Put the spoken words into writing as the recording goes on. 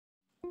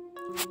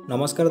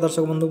नमस्कार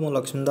दर्शक बंधु मु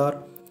Lakshmidhar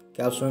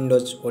caps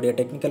Windows Odia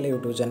technical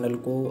YouTube channel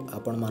को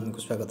आपण मानक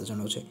स्वागत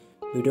जनाऊे।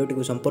 वीडियोटी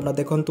को संपूर्ण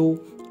देखंतु,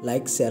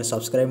 लाइक शेयर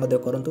सब्सक्राइब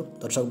करंतु।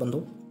 दर्शक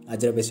बंधु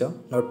आज विषय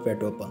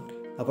नोटपैड ओपन।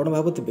 आपण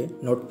भाबुथिबे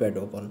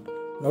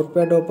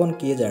नोटपैड ओपन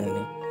किए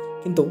जाने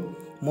किंतु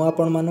मु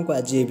आपण मानक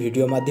आज ये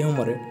वीडियो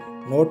माध्यम रे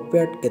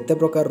नोटपैड केते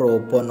प्रकार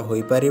ओपन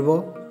होई परिबो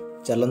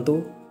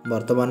चलंतु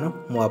वर्तमान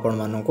मु आपण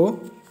मानक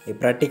ए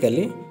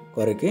प्रैक्टिकली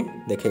करके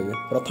देखेबी।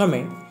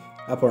 प्रथमे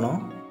आपण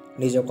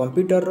निज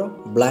कंप्यूटर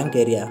ब्लैंक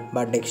एरिया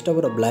बा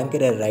desktop blank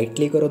area right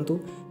click करंतु।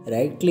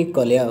 राइट क्लिक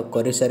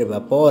कर सारिबा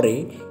परे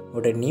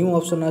गोटे न्यू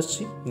ऑप्शन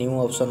आछि, न्यू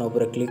ऑप्शन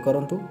ऊपर क्लिक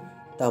करंतु।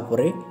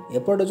 तापरे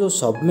एपटे जो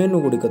सब मेनू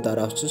गुड़िक तार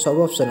आछि, सब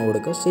ऑप्शन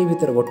गुड़िक से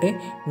भीतर गोटे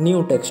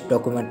न्यू टेक्स्ट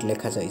डॉक्यूमेंट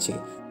लिखा जाइछि,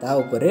 ता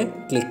ऊपर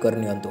क्लिक कर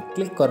नियंतु।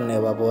 क्लिक करने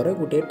बारे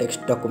गोटे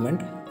टेक्स्ट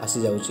डॉक्यूमेंट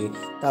आसी जाउछि,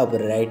 ता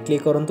ऊपर राइट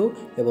क्लिक करंतु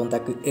एवं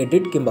ताकि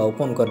एडिट किंबा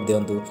ओपन कर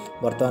दियंतु।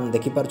 वर्तमान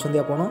देखि पारछन्ती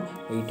आपण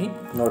एठी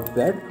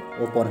नोटपैड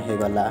ओपन हे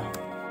गला।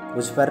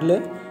 बुझिपारे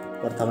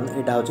बर्तमान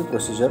यहाँ हूँ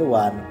प्रोसीजर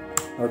 1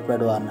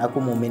 नोटपैड 1 आपको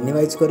मु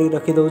मिनिमाइज कर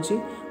रखी दूसरी।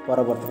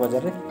 परवर्त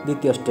पर्यायर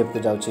द्वितीय स्टेप को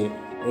जाऊँगी।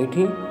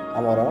 ये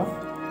आमर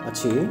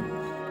अच्छी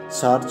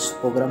सर्च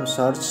प्रोग्राम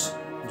सर्च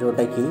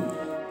जोटा कि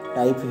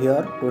टाइप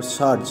हियर टू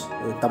सर्च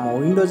तुम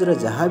विंडोज रे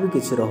जहाँ भी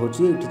किसी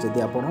रोचे ये जदि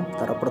आप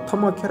तार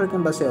प्रथम अक्षर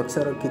कि से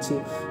अक्षर किसी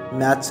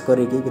मैच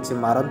करके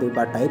मारती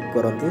टाइप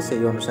करती से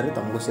अनुसार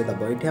तुमको सी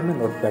दब। ये आम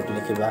नोटपैड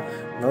लिखा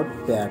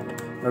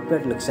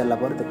नोटपैड लिखि सारा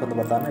देखो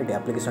बर्तमान ये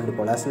आप्लिकेशन टी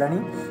पड़ा आसला।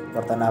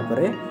 बर्तमान आप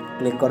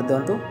क्लिक कर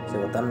दिंतु से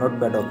बर्तमान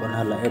नोटपैड ओपन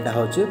है। यहाँ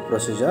हूँ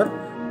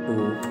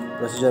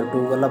प्रोसीजर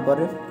 2 गलापर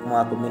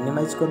मुझे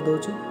मिनिमाइज कर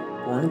दूसरी।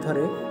 पुणी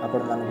थे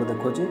आपण मानक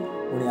देखुची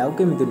पुणी आउ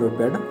केमी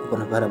नोटपैड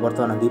ओपन हो।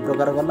 बर्तमान 2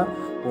 प्रकार गला।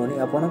 पुणी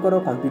आपणकर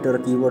कंप्यूटर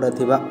कीबोर्ड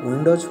थी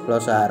Windows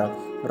plus are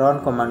run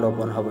command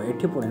open हम।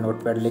 ये पुणी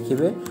नोटपैड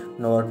लिखे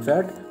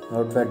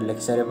नोटपैड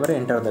लिखि सारे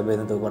एंटर देवे।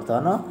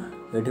 बर्तमान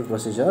ये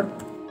प्रोसीजर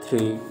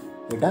 3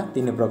 यहाँ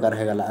 3 प्रकार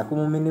हो गला। आपको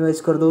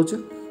मिनिमाइज कर दूसरी।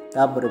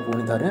 तापर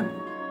पुणी थे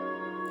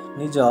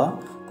निज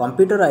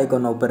कंप्यूटर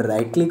आइकन उपर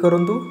राइट क्लिक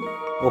करंतु,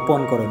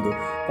 ओपन करंतु।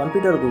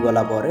 कंप्यूटर को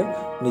गला परे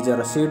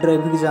निजर सी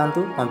ड्राइव की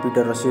जातु।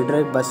 कंप्यूटर सी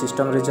ड्राइव बा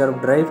सिस्टम रिजर्व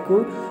ड्राइव को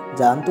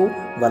जातु।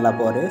 गला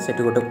परे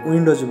सेठी गोटे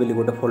विंडोज बोली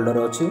गोटे फोल्डर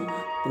अच्छी।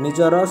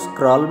 निजर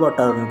स्क्रॉल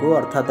बटन को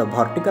अर्थात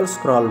वर्टिकल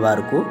स्क्रॉल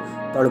बार को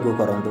तलू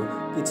करंतु।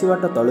 किछि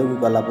बाट तलू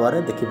गला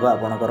परे देखिबा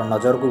आपनकर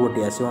नजर को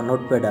गोटे आसीबो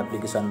नोटपैड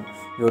एप्लिकेशन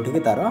जोठी कि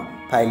तार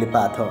फाइल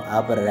पाथ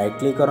आप राइट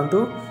क्लिक करंतु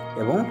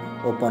एवं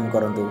ओपन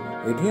करंतु।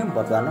 एठी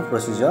बर्तमान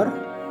प्रोसीजर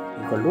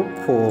इक्वल टू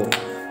 4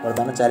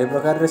 बर्तमान 4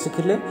 प्रकार रे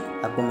सिखिले।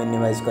 आपको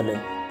मिनिमाइज कले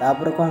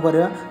तापर कौन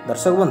करवा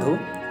दर्शक बंधु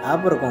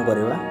आपर कौन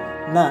करवा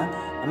ना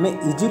आम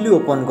इजिली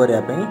ओपन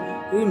करने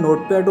ये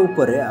नोटपैड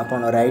उपर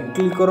आपन राइट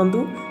क्लिक करंतु।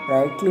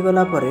 राइट क्लिक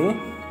कला परे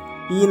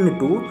पिन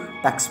टू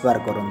टास्क बार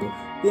करंतु।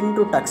 पिन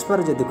टू टास्क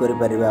बार जदि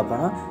करें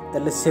आपन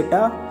ताले सेटा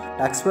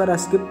टास्क बार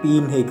आसिक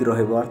पिन होकर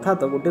रहिबो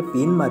अर्थात गोटे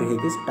पिन मारी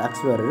होकर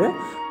टास्क बार रे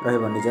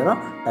रहिबो निजर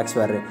टास्क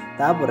बार रे।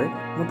 तापर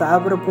मु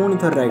तापर पुणी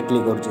थर राइट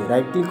क्लिक करूची।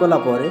 राइट क्लिक कला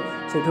परे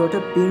सेठी गोटे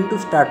पिन टू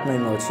स्टार्ट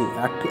मेनू अछि,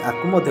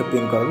 आकु मध्ये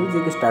पिन करबो जे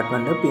कि स्टार्ट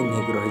मेनू रे पिन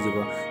होकर रहि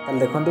जिवो। ताले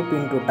देखंतु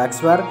पिन टू टास्क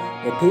बार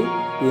एठी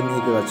पिन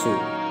होकर अछि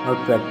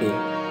नोटपैड टी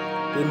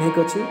पिन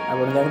होकर अछि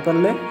आपण जानि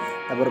परले।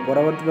 तापर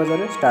परवर्ती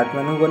बाजार स्टार्ट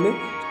मेनू गली।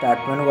 स्टार्ट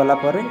मेनू गला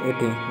परे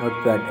एठी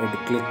नोटपैड एठी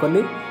क्लिक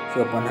कली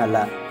से ओपन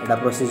हला। एटा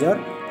प्रोसीजर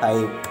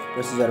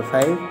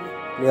 5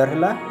 क्लियर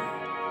हला।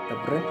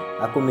 तापर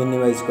आकु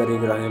मिनिमाइज करि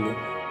रहली।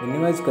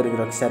 मिनिमाइज करि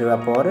रख सारिबा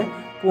परे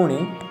पुणी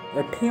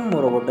एठी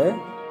मोर गोटे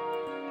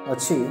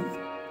अछि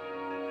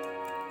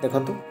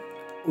देखंतु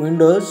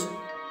विंडोज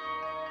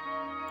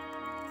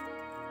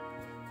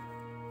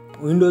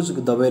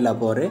दबेला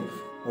परे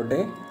गोटे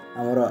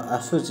हमर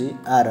आसुची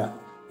आर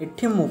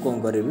एठी मु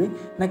कोन करबी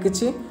ना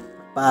किछि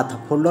पाथ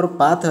फोल्डर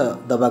पाथ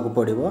दबा को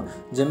पड़िबो।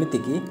 जेमिति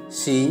कि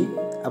सी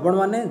आपण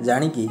माने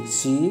जानि कि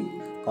सी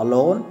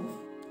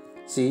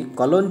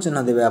कलोन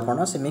चिन्ह देबे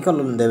आपण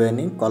सेमिकोलन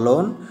देबेनी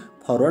कलोन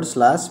फॉरवर्ड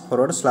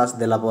स्लैश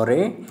देला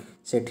परे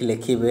सेठी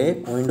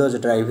लिखिबे विंडोज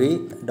ड्राइव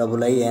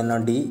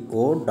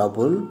WINDOS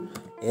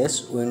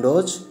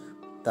विंडोज।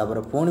 तापर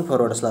पुणी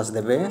फॉरवर्ड स्लैश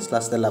देबे।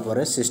 स्लैश देला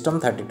परे सिस्टम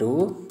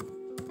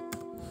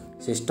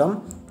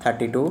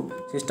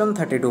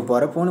 32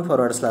 पर पुणी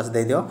फॉरवर्ड स्लैश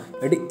दे दियो।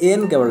 एटी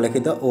एन केवल लिखि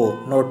दो ओ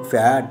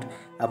नोटपैड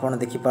आपन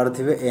देखि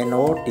पारुथिबे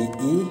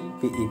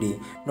NOTEPED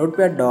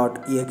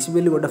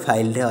notepad.exe गोटे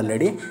फाइल रे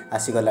ऑलरेडी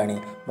आसी गलानी।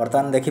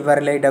 बर्तमान देखि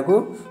पारले एटा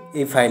को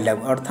ए फाइल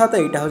अर्थात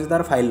एटा हो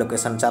तार फाइल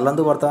लोकेशन।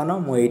 चलंतु बर्तमान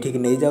मु एठी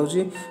नै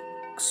जाउची।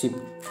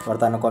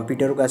 बर्तमान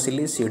कंप्यूटर को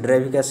आसिली, सी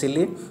ड्राइव को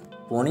आसिली,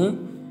 पुणी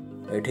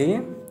एठी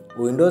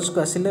विंडोज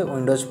को आसिले।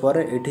 विंडोज पर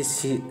एठी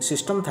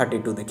सिस्टम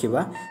 32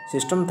 देखिबा।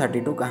 सिस्टम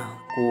 32 को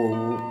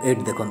 8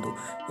 देखंतु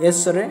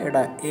एस रे एटा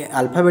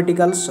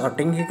अल्फाबेटिकल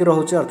सॉर्टिंग हिक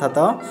रहउची अर्थात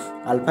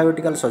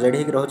अल्फाबेटिकल सजाडी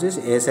हिक रहउची।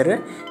 एस रे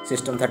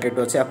सिस्टम 32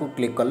 अछि। आपको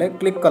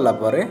क्लिक कला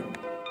परे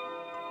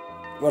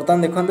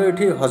बर्तमान देखंतु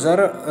एठी 1000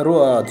 रु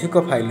अधिक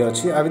फाइल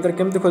अछि। आ भीतर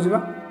केमति खोजिबा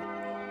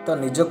तो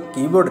निज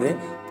कीबोर्ड रे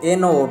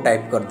NO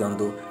टाइप कर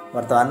दियंतु।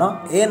 बर्तमान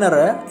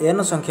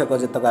एन संख्यक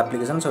जितक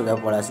आप्लिकेसन सब जाक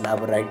पळै आसला।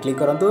 अब राइट क्लिक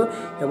करंतु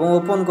एवं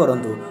ओपन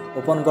करंतु।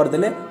 ओपन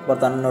करदेले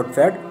बर्तमान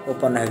नोटपैड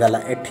ओपन हो गला।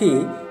 एठी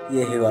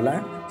ये हो गला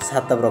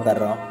 7 प्रकार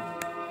रो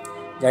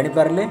जानि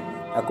पारले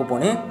आकु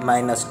पुणी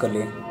माइनस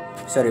कली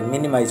सॉरी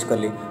मिनिमाइज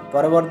कली।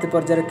 परवर्ती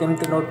पर्यायर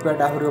केमती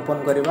नोटपैड आहुरी ओपन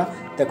करवा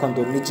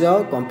देखंतु निज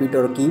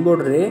कंप्यूटर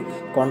कीबोर्ड रे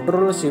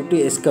control shift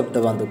escape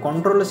दबांतु।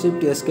 Control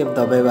shift escape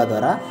दबाइबा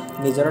द्वारा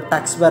निजर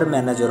टास्क बार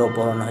मैनेजर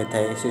ओपन होता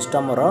है।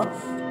 System row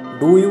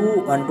do you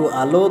want to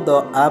aloe the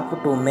app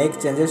to make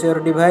changes your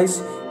device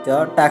the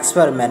task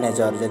bar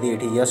manager जदि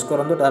एठी यस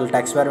करंतु ताल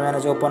task bar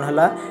manager open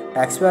हला।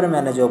 Task bar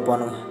manager open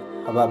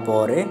हवा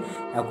परे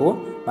याकू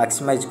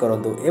maximise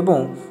करंतु एवं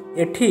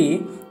एठी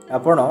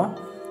आपण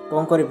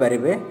कोन करि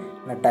परिबे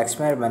ना टास्क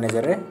बार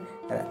मैनेजर रे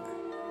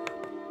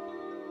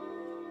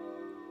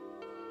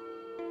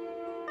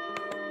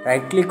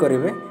राइट क्लिक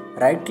करेंगे।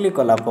 राइट क्लिक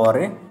कला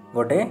परे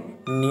गोटे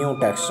न्यू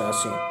टास्क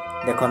अच्छी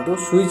देखंतु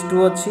स्विच टू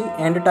अच्छी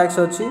एंड टास्क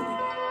अच्छी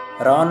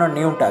रन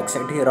न्यू टास्क।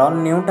 एठी रन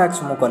न्यू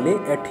टास्क मु कली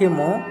एठी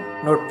मु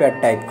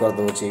नोटपैड टाइप कर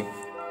दोची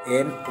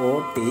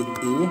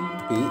NOTEPAD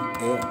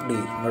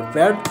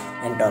नोटपैड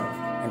एंटर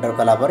एंटर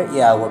कला पर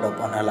ये आ गोटे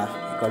ओपन हला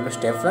इक्वल टू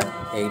स्टेप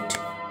 8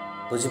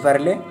 बुझी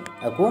पारले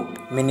आपको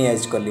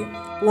मिनिमाइज कली।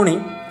 पुणी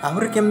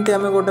आहुरी केमती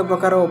आम गोटे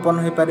प्रकार ओपन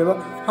हो पार।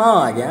 हाँ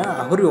आज्ञा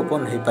आहुरी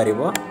ओपन हो पार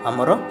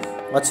आमर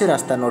अच्छी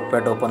रास्ता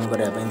नोटपैड ओपन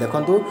करने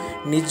देखंतु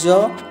निज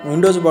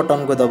विंडोज बटन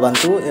को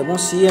दबातु एवं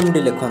CMD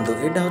लिखंतु।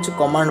 यहाँ हूँ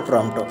कमांड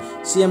प्रॉम्प्ट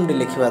CMD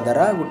लिखा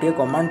द्वारा गोटे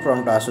कमांड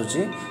प्रॉम्प्ट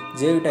आसूची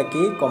जेटा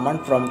कि कमांड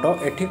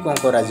प्रॉम्प्ट एठी कौन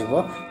करा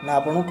ना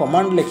आपको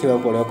कमांड लिखा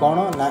पड़ो कौन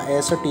ना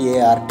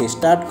START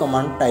स्टार्ट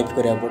कमांड टाइप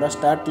करा पड़ो।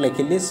 स्टार्ट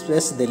लिखिली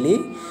स्पेस देली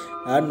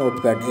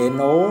नोटपैड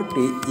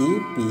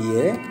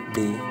NOTEPAD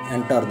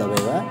एंटर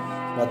दबाइबा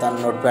बर्तमान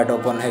नोटपैड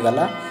ओपन हो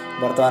गला।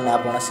 बर्तमान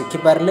आप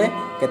शिखिपारे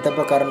केते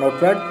प्रकार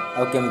नोटपैड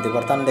आउ केमती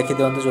बर्तमान देखी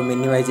दिंतु जो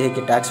मिनिमाइज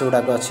होगी टास्क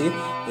गुड़ाक अच्छी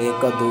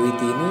 1 2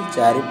 3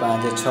 4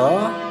 5 6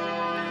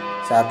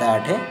 7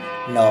 8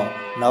 9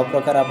 9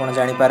 प्रकार आप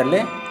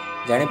जानीपारे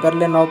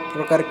 9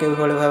 प्रकार के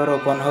भाव में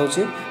ओपन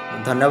होची।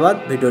 धन्यवाद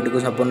वीडियो टी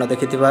संपूर्ण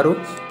देखि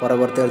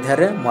परवर्ती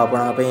अध्याय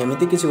मुझे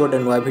एमती किसी गोटे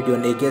नुआ वीडियो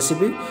नहीं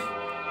आसबि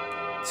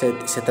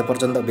से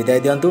पर्यंत विदाय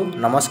दिंतु।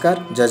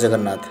 नमस्कार जय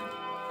जगन्नाथ।